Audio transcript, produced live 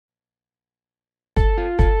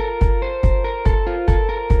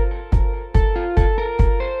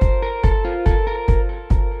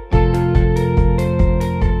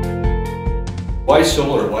Why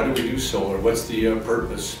solar? Why do we do solar? What's the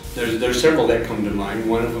purpose? There's several that come to mind.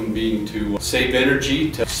 One of them being to save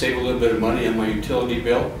energy, to save a little bit of money on my utility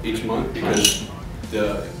bill each month because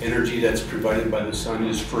the energy that's provided by the sun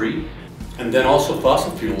is free. And then also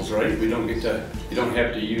fossil fuels, right? You don't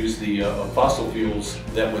have to use the fossil fuels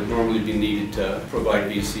that would normally be needed to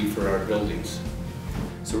provide VC for our buildings.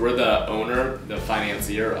 So we're the owner, the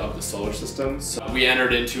financier of the solar system. So we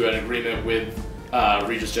entered into an agreement with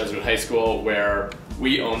Regis Jesuit High School where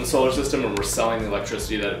we own the solar system and we're selling the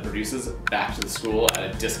electricity that it produces back to the school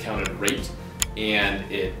at a discounted rate. And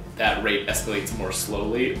that rate escalates more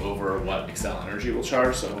slowly over what Xcel Energy will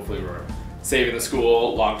charge. So hopefully we're saving the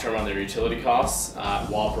school long-term on their utility costs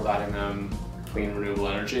while providing them clean renewable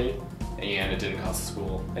energy, and it didn't cost the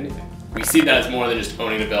school anything. We see that as more than just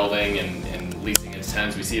owning a building and leasing its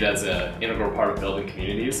tenants. We see it as an integral part of building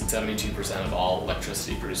communities. 72% of all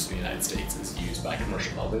electricity produced in the United States is used by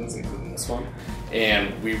commercial buildings, including this one.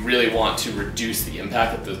 And we really want to reduce the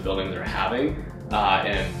impact that those buildings are having,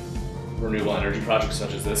 and renewable energy projects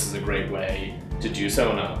such as this is a great way to do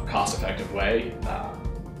so in a cost-effective way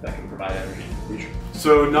that can provide energy in the future.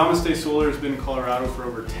 So Namaste Solar has been in Colorado for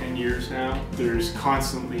over 10 years now. There's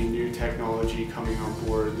constantly new technology coming on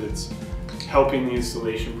board that's helping the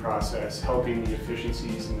installation process, helping the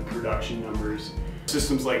efficiencies and the production numbers.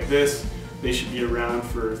 Systems like this, they should be around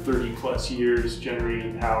for 30 plus years,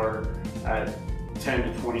 generating power at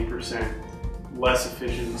 10 to 20% less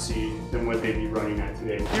efficiency than what they'd be running at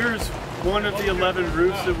today. Here's one of the 11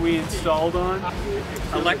 roofs that we installed on.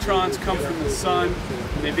 Electrons come from the sun,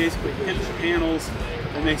 and they basically hit the panels,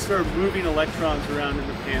 and they start moving electrons around in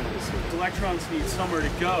the panels. The electrons need somewhere to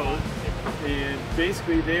go, and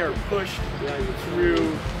basically they are pushed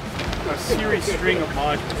through a series string of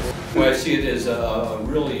modules. Well, I see it as a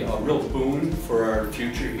real boon for our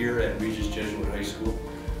future here at Regis Jesuit High School.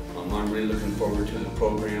 I'm really looking forward to the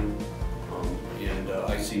program. And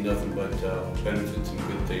I see nothing but benefits and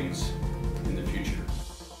good things in the future.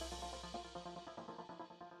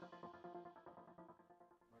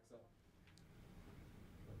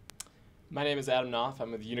 My name is Adam Knopf.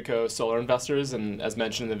 I'm with Unico Solar Investors, and as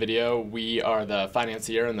mentioned in the video, we are the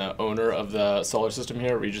financier and the owner of the solar system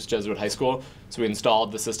here at Regis Jesuit High School. So we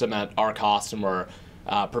installed the system at our cost, and we're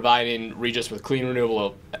providing Regis with clean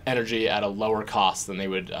renewable energy at a lower cost than they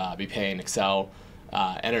would be paying Xcel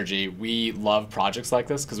Energy. We love projects like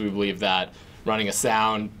this because we believe that running a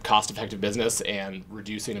sound, cost-effective business and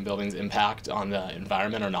reducing a building's impact on the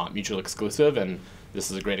environment are not mutually exclusive, and this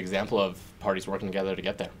is a great example of parties working together to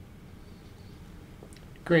get there.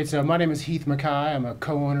 Great. So my name is Heath Mackay. I'm a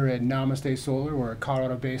co-owner at Namaste Solar. We're a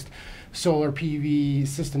Colorado-based solar PV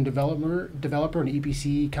system developer and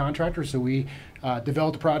EPC contractor. So we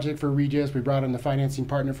developed a project for Regis. We brought in the financing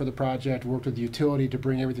partner for the project, worked with the utility to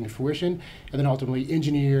bring everything to fruition, and then ultimately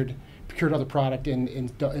engineered, procured all the product, and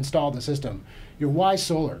installed the system. Why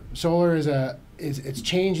solar? Solar it's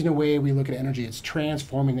changing the way we look at energy. It's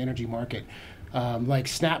transforming the energy market. Like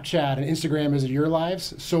Snapchat and Instagram is to your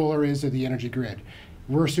lives, solar is to the energy grid.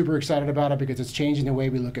 We're super excited about it because it's changing the way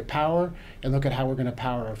we look at power and look at how we're going to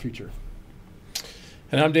power our future.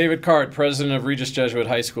 And I'm David Cart, president of Regis Jesuit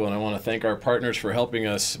High School, and I want to thank our partners for helping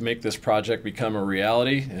us make this project become a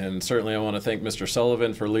reality. And certainly I want to thank Mr.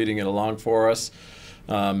 Sullivan for leading it along for us.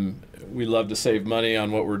 We love to save money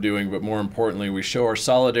on what we're doing, but more importantly, we show our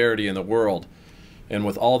solidarity in the world and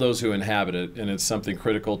with all those who inhabit it, and it's something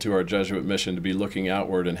critical to our Jesuit mission to be looking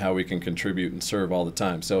outward and how we can contribute and serve all the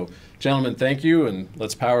time. So, gentlemen, thank you, and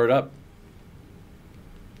let's power it up.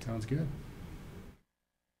 Sounds good.